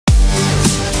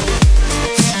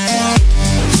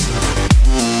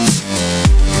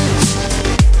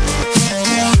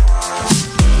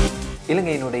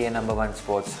#1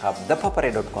 sports hub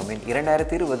thepapare.com இன்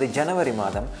 2020 ஜனவரி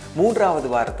மாதம் 3வது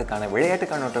வாரத்துக்கான விளையாட்டு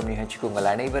கண்ணோட்டம் நிகழ்ச்சிக்கு உங்கள்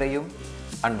அனைவரையும்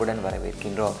அன்புடன்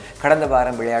வரவேற்கின்றோம். கடந்த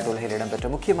வாரம் விளையாட்டு உலகில் இடம்பெற்ற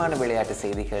முக்கியமான விளையாட்டு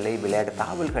செய்திகளை, விளையாட்டு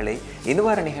தகவல்களை இந்த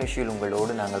வார நிகழ்ச்சியில்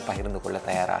உங்களோடு நாங்கள் பகிர்ந்து கொள்ள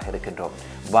தயாராக இருக்கின்றோம்.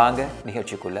 வாங்க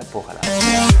நிகழ்ச்சிக்குள்ள போகலாம்.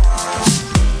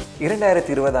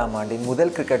 2020ஆம் ஆண்டின்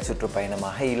முதல் கிரிக்கெட்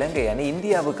சுற்றுப்பயணமாக இலங்கை அணி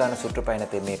இந்தியாவுக்கான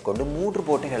சுற்றுப்பயணத்தை மேற்கொண்டு 3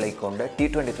 போட்டிகளை கொண்ட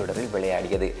T20 தொடரில்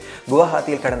விளையாடியது.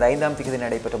 குவஹாத்தியில் கடந்த 5ஆம் தேதி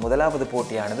நடைபெற்ற முதலாவது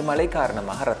போட்டியானது மழை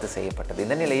காரணமாக ரத்து செய்யப்பட்டது.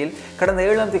 இந்த நிலையில் கடந்த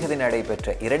 7ஆம் தேதி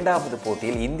நடைபெற்ற 2வது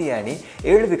போட்டியில் இந்திய அணி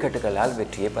 7 விக்கெட்டுகளால்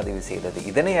வெற்றியை பதிவு செய்தது.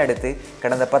 இதனை அடுத்து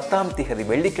கடந்த 10ஆம் தேதி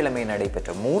வெள்ளிக்கிழமை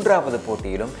நடைபெற்ற 3வது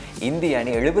போட்டியிலும் இந்திய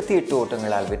அணி 78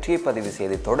 ஓட்டங்களால் வெற்றியை பதிவு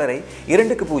செய்து தொடரை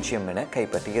 2-0 என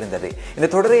கைப்பற்றியிருந்தது.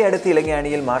 இந்த தொடரை அடுத்து இலங்கை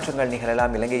அணியில் மாற்றங்கள்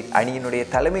நிகழலாம், இலங்கை அணியினுடைய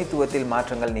தலைமைத்துவத்தில்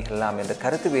மாற்றங்கள் நிகழலாம் என்ற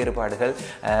கருத்து வேறுபாடுகள்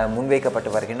முன்வைக்கப்பட்டு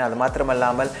வருகின்றன. அது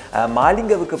மாத்திரமல்லாமல்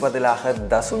மாலிங்கவுக்கு பதிலாக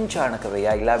தசுன்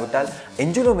சாணக்கவையா இல்லாவிட்டால்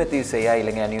என்ஜலோ மெத்யூஸையா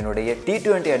இலங்கை அணியினுடைய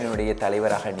T20 அணியினுடைய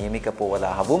தலைவராக நியமிக்கப்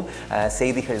போவதாகவும்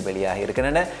செய்திகள் வெளியாக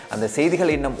இருக்கின்றன. அந்த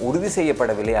செய்திகள் இன்னும் உறுதி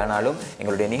செய்யப்படவில்லை. ஆனாலும்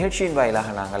எங்களுடைய நிகழ்ச்சியின்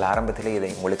வாயிலாக நாங்கள் ஆரம்பத்திலே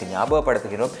இதை உங்களுக்கு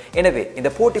ஞாபகப்படுத்துகிறோம். எனவே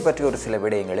இந்த போட்டி பற்றி ஒரு சில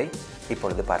விடயங்களை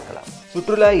இப்பொழுது பார்க்கலாம்.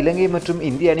 சுற்றுலா இலங்கை மற்றும்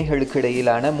இந்திய அணிகளுக்கு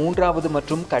இடையிலான 3வது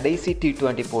மற்றும் கடைசி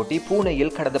T20 போட்டி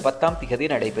பூனேயில் கடந்த 10ஆம் தேதி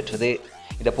நடைபெற்றது.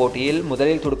 இந்த போட்டியில்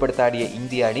முதலில் துடுப்படுத்தாடிய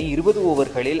இந்திய அணி 20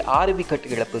 ஓவர்களில் 6 விக்கெட்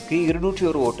இழப்புக்கு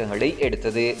 201 ஓட்டங்களை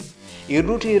எடுத்தது.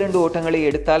 202 ஓட்டங்களை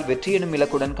எடுத்தால் வெற்றி எனும்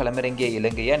இலக்குடன் களமிறங்கிய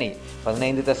இலங்கை அணி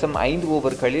 15.5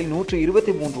 ஓவர்களில்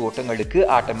 123 ஓட்டங்களுக்கு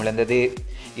ஆட்டமிழந்தது.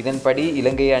 இதன்படி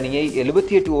இலங்கை அணியை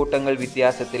 78 ஓட்டங்கள்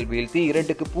வித்தியாசத்தில் வீழ்த்தி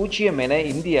 2-0 என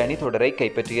இந்திய அணி தொடரை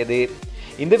கைப்பற்றியது.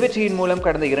 இந்த வெற்றியின் மூலம்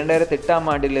கடந்த 2008ஆம்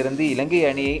ஆண்டிலிருந்து இலங்கை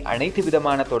அணியை அனைத்து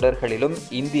விதமான தொடர்களிலும்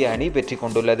இந்திய அணி வெற்றி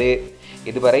கொண்டுள்ளது.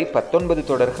 இதுவரை 19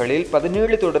 தொடர்களில்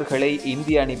 17 தொடர்களை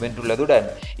இந்திய அணி வென்றுள்ளதுடன்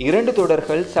 2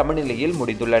 தொடர்கள் சமநிலையில்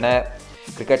முடிந்துள்ளன.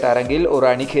 கிரிக்கெட் அரங்கில் ஒரு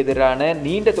அணிக்கு எதிரான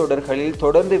நீண்ட தொடர்களில்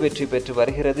தொடர்ந்து வெற்றி பெற்று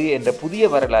வருகிறது என்ற புதிய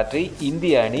வரலாற்றை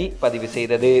இந்திய அணி பதிவு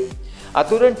செய்தது.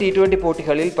 அத்துடன் T20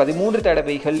 போட்டிகளில் 13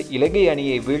 தடவைகள் இலங்கை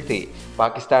அணியை வீழ்த்தி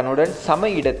பாகிஸ்தானுடன் சம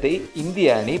இடத்தை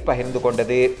இந்திய அணி பகிர்ந்து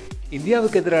கொண்டது.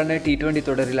 இந்தியாவுக்கு எதிரான T20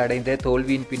 தொடரில் அடைந்த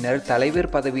தோல்வியின் பின்னர்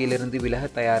தலைவர் பதவியிலிருந்து விலக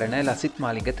தயாரென லசித்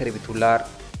மாலிங்க தெரிவித்துள்ளார்.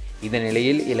 இந்த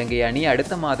நிலையில் இலங்கை அணி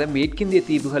அடுத்த மாதம் மேற்கிந்திய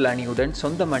தீவுகள் அணியுடன்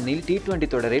சொந்த மண்ணில் T20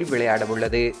 தொடரில்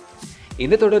விளையாடவுள்ளது.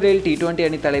 இந்த தொடரில் T20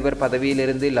 அணி தலைவர்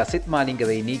பதவியிலிருந்து லசித்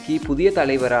மாலிங்கவை நீக்கி புதிய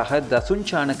தலைவராக தசுன்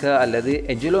சாணக்க அல்லது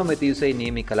என்ஜலோ மெத்யூஸை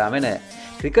நியமிக்கலாம் என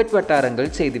கிரிக்கெட்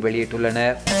வட்டாரங்கள் செய்தி வெளியிட்டுள்ளன.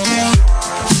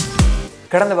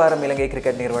 கடந்த வாரம் இலங்கை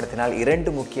கிரிக்கெட் நிறுவனத்தினால்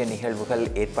 2 முக்கிய நிகழ்வுகள்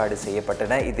ஏற்பாடு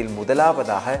செய்யப்பட்டன. இதில்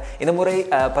முதலாவதாக இந்த முறை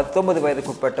 19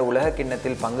 வயதுக்குட்பட்ட உலக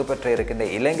கிண்ணத்தில் பங்கு பெற்ற இருக்கின்ற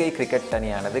இலங்கை கிரிக்கெட்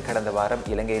அணியானது கடந்த வாரம்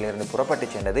இலங்கையிலிருந்து புறப்பட்டு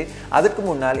சென்றது. அதற்கு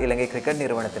முன்னால் இலங்கை கிரிக்கெட்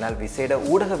நிறுவனத்தினால் விசேட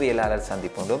ஊடகவியலாளர்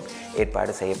சந்திப்பொன்றும்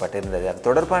ஏற்பாடு செய்யப்பட்டிருந்தது. அது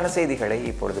தொடர்பான செய்திகளை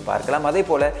இப்பொழுது பார்க்கலாம். அதே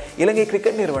போல இலங்கை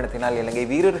கிரிக்கெட் நிறுவனத்தினால் இலங்கை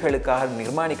வீரர்களுக்காக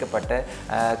நிர்மாணிக்கப்பட்ட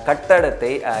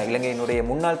கட்டடத்தை இலங்கையினுடைய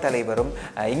முன்னாள் தலைவரும்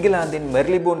இங்கிலாந்தின்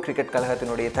மெர்லிபோர்ன் கிரிக்கெட்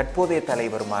கழகத்தினுடைய தற்போதைய தலைவருமான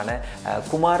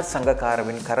குமார்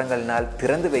சங்கக்காரவின் கரங்களினால்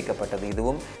திறந்து வைக்கப்பட்டது.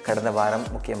 இதுவும் கடந்த வாரம்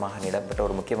முக்கியமாக இடம்பெற்ற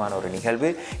ஒரு முக்கியமான ஒரு நிகழ்வு.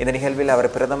 இந்த நிகழ்வில்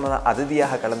அவர் பிரதம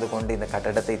அதிதியாக கலந்து கொண்டு இந்த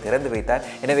கட்டடத்தை திறந்து வைத்தார்.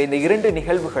 எனவே இந்த 2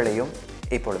 நிகழ்வுகளையும்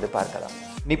இப்பொழுது பார்க்கலாம்.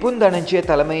 நிபுன் தனஞ்சிய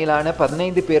தலைமையிலான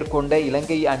 15 பேர் கொண்ட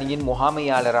இலங்கை அணியின்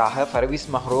முகாமையாளராக பர்வீஸ்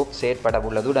மஹ்ரோப்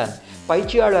செயற்படவுள்ளதுடன்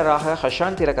பயிற்சியாளராக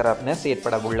ஹஷான் திலகரத்ன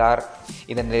செயற்படவுள்ளார்.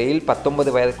 இந்த நிலையில்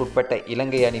 19 வயதுக்குட்பட்ட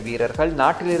இலங்கை அணி வீரர்கள்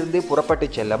நாட்டிலிருந்து புறப்பட்டு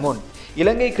செல்ல முன்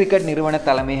இலங்கை கிரிக்கெட் நிறுவன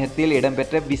தலைமையகத்தில்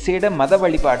இடம்பெற்ற விசேட மத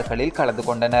வழிபாடுகளில் கலந்து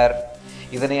கொண்டனர்.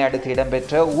 இதனை அடுத்து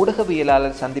இடம்பெற்ற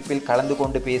ஊடகவியலாளர் சந்திப்பில் கலந்து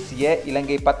கொண்டு பேசிய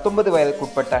இலங்கை 19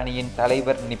 வயதுக்குட்பட்ட அணியின்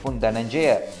தலைவர் நிபுன் தனஞ்சய,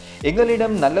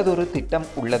 எங்களிடம் நல்லதொரு திட்டம்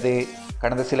உள்ளது.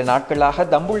 கடந்த சில நாட்களாக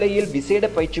தம்புள்ளையில் விசேட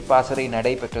பயிற்சி பாசறை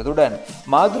நடைபெற்றதுடன்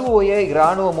மாத்ருவோய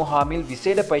இராணுவ முகாமில்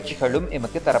விசேட பயிற்சிகளும்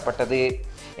எமக்கு தரப்பட்டது.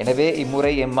 எனவே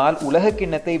இம்முறை எம்மால் உலக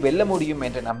கிண்ணத்தை வெல்ல முடியும்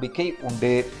என்ற நம்பிக்கை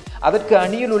உண்டு. அதற்கு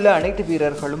அணியில் உள்ள அனைத்து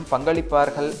வீரர்களும்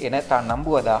பங்களிப்பார்கள் என தான்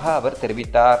நம்புவதாக அவர்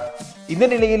தெரிவித்தார். இந்த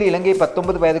நிலையில் இலங்கை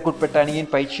 19 வயதுக்குட்பட்ட அணியின்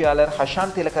பயிற்சியாளர்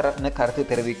ஹஷான் திலகரத்ன கருத்து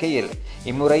தெரிவிக்கையில்,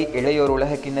 இம்முறை இளையோர்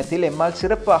உலக கிண்ணத்தில் எம்மால்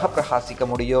சிறப்பாக பிரகாசிக்க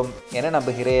முடியும் என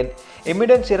நம்புகிறேன்.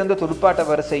 எம்மிடம் சிறந்த துடுப்பாட்ட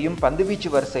வரிசையும்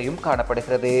பந்துவீச்சு வரிசையும்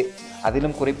காணப்படுகிறது.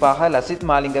 அதிலும் குறிப்பாக லசித்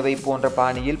மாலிங்கவை போன்ற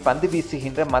பாணியில் பந்து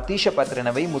வீசுகின்ற மதீஷ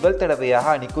பத்ரனவை முதல் தடவையாக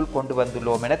அணிக்குள் கொண்டு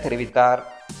வந்துள்ளோம் என தெரிவித்தார்.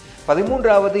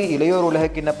 13வது இளையோர் உலக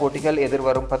கிண்ண போட்டிகள்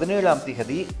எதிர்வரும் 17ஆம்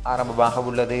தேதி ஆரம்பமாக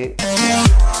உள்ளது.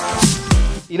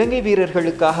 இலங்கை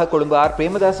வீரர்களுக்காக கொழும்பு ஆர்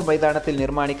பிரேமதாச மைதானத்தில்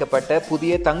நிர்மாணிக்கப்பட்ட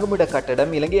புதிய தங்குமிட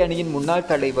கட்டடம் இலங்கை அணியின் முன்னாள்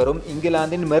தலைவரும்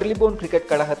இங்கிலாந்தின் மெர்லிபோர்ன் கிரிக்கெட்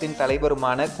கழகத்தின்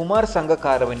தலைவருமான குமார்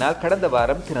சங்கக்காரவினால் கடந்த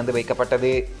வாரம் திறந்து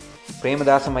வைக்கப்பட்டது.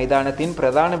 பிரேமதாச மைதானத்தின்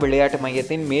பிரதான விளையாட்டு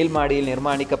மையத்தின் மேல் மாடியில்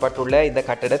நிர்மாணிக்கப்பட்டுள்ள இந்த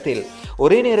கட்டடத்தில்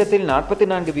ஒரே நேரத்தில்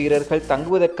 44 வீரர்கள்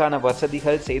தங்குவதற்கான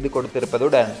வசதிகள் செய்து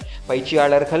கொடுத்திருப்பதுடன்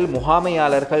பயிற்சியாளர்கள்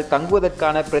முகாமையாளர்கள்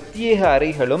தங்குவதற்கான பிரத்யேக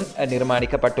அறைகளும்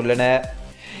நிர்மாணிக்கப்பட்டுள்ளன.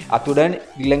 அத்துடன்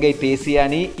இலங்கை தேசிய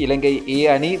அணி, இலங்கை ஏ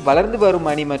அணி, வளர்ந்து வரும்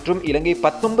அணி மற்றும் இலங்கை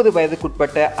 19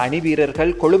 வயதுக்குட்பட்ட அணி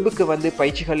வீரர்கள் கொழும்புக்கு வந்து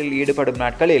பயிற்சிகளில் ஈடுபடும்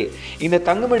நாட்களில் இந்த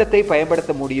தங்குமிடத்தை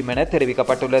பயன்படுத்த முடியும் என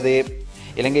தெரிவிக்கப்பட்டுள்ளது.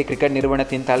 இலங்கை கிரிக்கெட்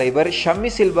நிறுவனத்தின் தலைவர்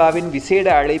ஷம்மி சில்வாவின் விசேட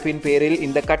அழைப்பின் பேரில்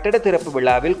இந்த கட்டட திறப்பு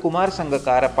விழாவில் குமார்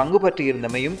சங்கக்கார பங்கு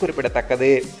பற்றியிருந்தமையும்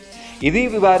குறிப்பிடத்தக்கது. இது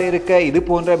இவ்வாறு இருக்க இது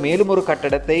போன்ற மேலும் ஒரு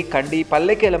கட்டடத்தை கண்டி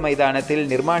பல்லைக்கேல மைதானத்தில்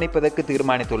நிர்மாணிப்பதற்கு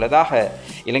தீர்மானித்துள்ளதாக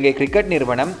இலங்கை கிரிக்கெட்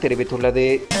நிறுவனம் தெரிவித்துள்ளது.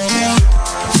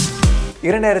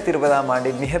 2020ஆம்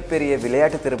ஆண்டின் மிகப்பெரிய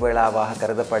விளையாட்டு திருவிழாவாக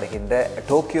கருதப்படுகின்ற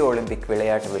டோக்கியோ ஒலிம்பிக்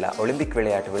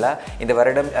விளையாட்டு விழா இந்த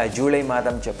வருடம் ஜூலை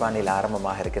மாதம் ஜப்பானில்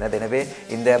ஆரம்பமாக இருக்கிறது. எனவே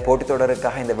இந்த போட்டித்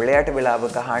தொடருக்காக, இந்த விளையாட்டு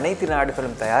விழாவுக்காக அனைத்து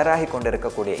நாடுகளும் தயாராகி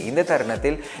கொண்டிருக்கக்கூடிய இந்த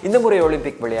தருணத்தில் இந்த முறை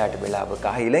ஒலிம்பிக் விளையாட்டு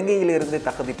விழாவுக்காக இலங்கையிலிருந்து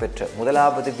தகுதி பெற்ற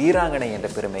முதலாவது வீராங்கனை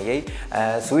என்ற பெருமையை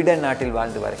ஸ்வீடன் நாட்டில்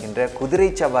வாழ்ந்து வருகின்ற குதிரை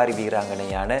சவாரி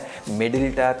வீராங்கனையான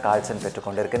மெடில்டா கால்சன் பெற்றுக்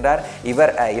கொண்டிருக்கின்றார்.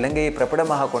 இவர் இலங்கையை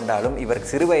பிரபலமாக கொண்டாலும் இவர்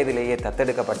சிறு வயதிலேயே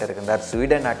தத்தெடுக்கப்பட்டிருக்கின்றார்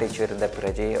ஸ்வீடன் நாட்டைச் சேர்ந்த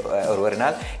பிரஜை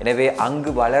ஒருவரினால். எனவே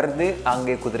அங்கு வளர்ந்து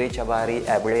அங்கே குதிரை சவாரி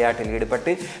விளையாட்டில்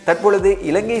ஈடுபட்டு தற்பொழுது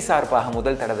இலங்கை சார்பாக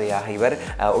முதல் தடவையாக இவர்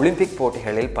ஒலிம்பிக்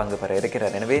போட்டிகளில் பங்கு பெற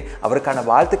இருக்கிறார். எனவே அவருக்கான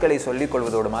வாழ்த்துக்களை சொல்லிக்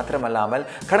கொள்வதோடு மாத்திரமல்லாமல்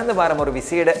கடந்த வாரம் ஒரு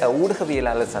விசேட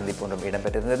ஊடகவியலாளர் சந்திப்பு ஒன்றும்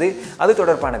இடம்பெற்றிருந்தது. அது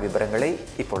தொடர்பான விவரங்களை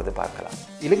இப்பொழுது பார்க்கலாம்.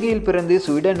 இலங்கையில் பிறந்து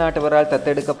ஸ்வீடன் நாட்டவரால்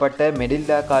தத்தெடுக்கப்பட்ட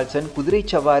மெடில்டா கால்சன் குதிரை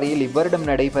சவாரியில் இவ்வருடம்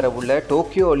நடைபெறவுள்ள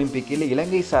டோக்கியோ ஒலிம்பிக்கில்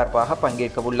இலங்கை சார்பாக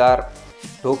பங்கேற்க உள்ளார்.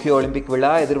 டோக்கியோ ஒலிம்பிக்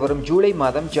விழா எதிர்வரும் ஜூலை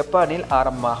மாதம் ஜப்பானில்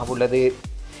ஆரம்பமாக உள்ளது.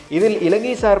 இதில்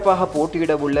இலங்கை சார்பாக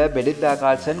போட்டியிட உள்ள மெடில்டா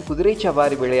கால்சன் குதிரை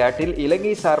சவாரி விளையாட்டில்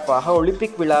இலங்கை சார்பாக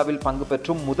ஒலிம்பிக் விழாவில் பங்கு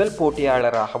பெற்றும் முதல்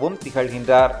போட்டியாளராகவும்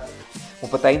திகழ்கின்றார்.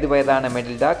 35 வயதான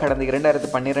மெடில்டா கடந்த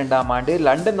 2012ஆம் ஆண்டு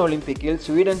லண்டன் ஒலிம்பிக்கில்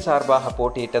ஸ்வீடன் சார்பாக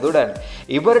போட்டியிட்டதுடன்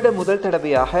இவ்வருட முதல்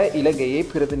தடவையாக இலங்கையை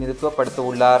பிரதிநிதித்துவப்படுத்த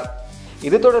உள்ளார்.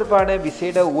 இது தொடர்பான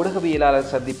விசேட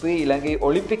ஊடகவியலாளர் சந்திப்பு இலங்கை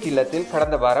ஒலிம்பிக் இல்லத்தில்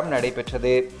கடந்த வாரம்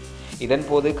நடைபெற்றது.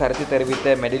 இதன்போது கருத்து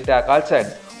தெரிவித்த மெடில்டா கால்சன்,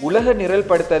 உலக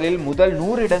நிரல்படுத்தலில் முதல்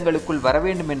 100 இடங்களுக்குள் வர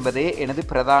வேண்டும் என்பதே எனது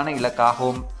பிரதான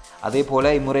இலக்காகும்.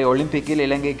 அதேபோல இம்முறை ஒலிம்பிக்கில்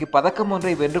இலங்கைக்கு பதக்கம்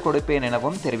ஒன்றை வென்று கொடுப்பேன்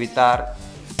எனவும் தெரிவித்தார்.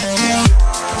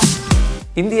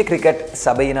 இந்திய கிரிக்கெட்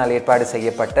சபையினால் ஏற்பாடு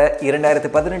செய்யப்பட்ட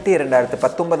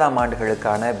 2018-2019ஆம்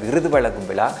ஆண்டுகளுக்கான விருது வழங்கும்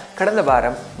விழா கடந்த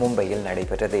வாரம் மும்பையில்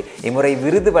நடைபெற்றது. இம்முறை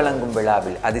விருது வழங்கும்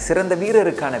விழாவில் அதிசிறந்த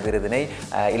வீரருக்கான விருதினை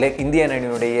இந்திய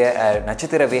அணியினுடைய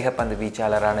நட்சத்திர வேகப்பந்து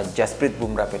வீச்சாளரான ஜஸ்பிரீத்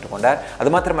பும்ரா பெற்றுக்கொண்டார். அது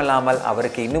மாத்திரமல்லாமல்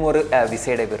அவருக்கு இன்னும் ஒரு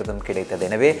விசேட விருதும் கிடைத்தது.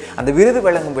 எனவே அந்த விருது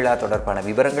வழங்கும் விழா தொடர்பான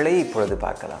விவரங்களை இப்பொழுது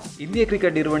பார்க்கலாம். இந்திய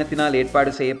கிரிக்கெட் நிறுவனத்தினால்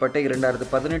ஏற்பாடு செய்யப்பட்ட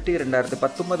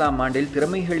 2018-2019ஆம் ஆண்டில்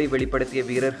திறமைகளை வெளிப்படுத்திய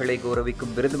வீரர்களை கௌரவிக்கும்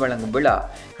விருது வழங்கும் விழா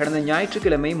கடந்த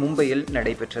ஞாயிற்றுக்கிழமை மும்பையில்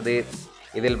நடைபெற்றது.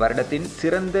 இதில் வருடத்தின்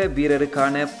சிறந்த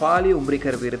வீரருக்கான பாலி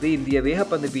உம்ரிகர் விருது இந்திய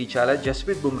வேகப்பந்து வீச்சாளர்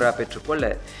ஜஸ்பிரீத் பும்ரா பெற்றுக்கொள்ள,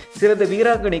 சிறந்த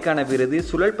வீராங்கனைக்கான விருது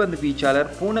சுழல்பந்து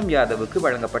வீச்சாளர் பூனம் யாதவுக்கு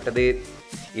வழங்கப்பட்டது.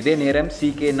 இதே நேரம்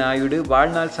CK நாயுடு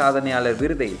வாழ்நாள் சாதனையாளர்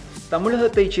விருதை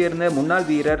தமிழகத்தைச் சேர்ந்த முன்னாள்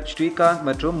வீரர் ஸ்ரீகாந்த்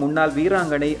மற்றும் முன்னாள்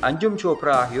வீராங்கனை அஞ்சும்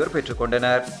சோப்ரா ஆகியோர்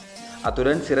பெற்றுக்கொண்டனர்.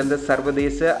 அத்துடன் சிறந்த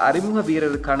சர்வதேச அறிமுக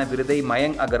வீரருக்கான விருதை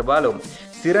மயங்க் அகர்வாலும்,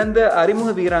 சிறந்த அறிமுக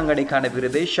வீராங்கனைக்கான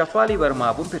விருதை ஷஃபாலி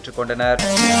வர்மாவும் பெற்றுக்கொண்டனர்.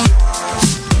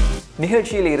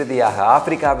 நிகழ்ச்சியில் இறுதியாக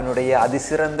ஆப்பிரிக்காவினுடைய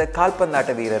அதிசிறந்த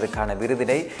கால்பந்தாட்ட வீரருக்கான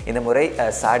விருதினை இந்த முறை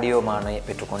சாடியோ மானே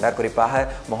பெற்றுக்கொண்டார். குறிப்பாக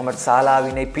முகமது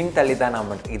சாலாவினை பின்தள்ளிதான்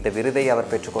இந்த விருதை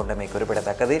அவர் பெற்றுக்கொண்டமை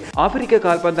குறிப்பிடத்தக்கது. ஆப்பிரிக்க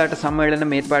கால்பந்தாட்ட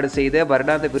சம்மேளனம் ஏற்பாடு செய்த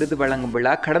வருடாந்த விருது வழங்கும்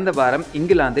விழா கடந்த வாரம்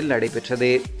இங்கிலாந்தில்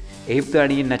நடைபெற்றது. எகிப்து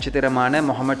அணியின் நட்சத்திரமான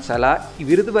முகமது சலா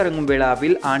விருது வழங்கும்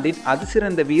விழாவில் ஆண்டின்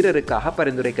அதிசிறந்த வீரருக்காக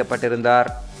பரிந்துரைக்கப்பட்டிருந்தார்.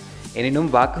 எனினும்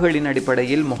வாக்குகளின்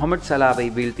அடிப்படையில் முகமது சலாவை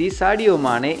வீழ்த்தி சாடியோ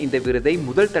மானே இந்த விருதை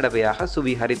முதல் தடவையாக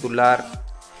சுவீகரித்துள்ளார்.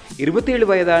 27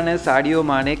 வயதான சாடியோ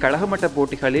மானே கழகமட்ட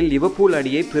போட்டிகளில் லிவர்பூல்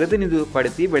அணியை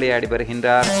பிரதிநிதித்துவப்படுத்தி விளையாடி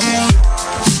வருகின்றார்.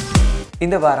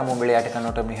 இந்த வாரமும் விளையாட்டு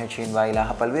கண்ணோட்டம் நிகழ்ச்சியின்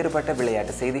வாயிலாக பல்வேறுபட்ட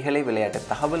விளையாட்டு செய்திகளை, விளையாட்டு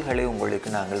தகவல்களை உங்களுக்கு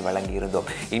நாங்கள் வழங்கியிருந்தோம்.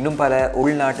 இன்னும் பல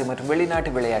உள்நாட்டு மற்றும்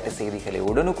வெளிநாட்டு விளையாட்டு செய்திகளை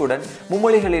உடனுக்குடன்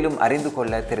மும்மொழிகளிலும் அறிந்து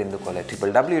கொள்ள, தெரிந்து கொள்ள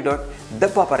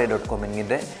www.thepapare.com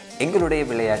என்கின்ற எங்களுடைய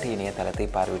விளையாட்டு இணையதளத்தை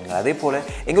பார்வையிடுங்கள். அதே போல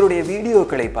எங்களுடைய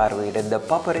வீடியோக்களை பார்வையிட இந்த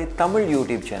பாப்பரே தமிழ்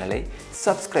யூடியூப் சேனலை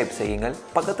சப்ஸ்கிரைப் செய்யுங்கள்.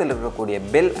 பக்கத்தில் இருக்கக்கூடிய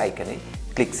பெல் ஐக்கனை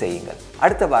கிளிக் செய்யுங்கள்.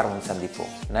 அடுத்த வாரமும்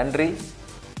சந்திப்போம். நன்றி,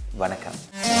 வணக்கம்.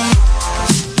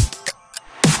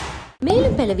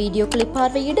 மேலும் பல வீடியோக்களை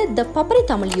பார்வையிட த பாப்பரே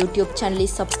தமிழ் யூடியூப் சேனலை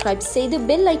சப்ஸ்கிரைப் செய்து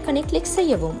பெல் ஐக்கனை கிளிக்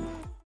செய்யவும்.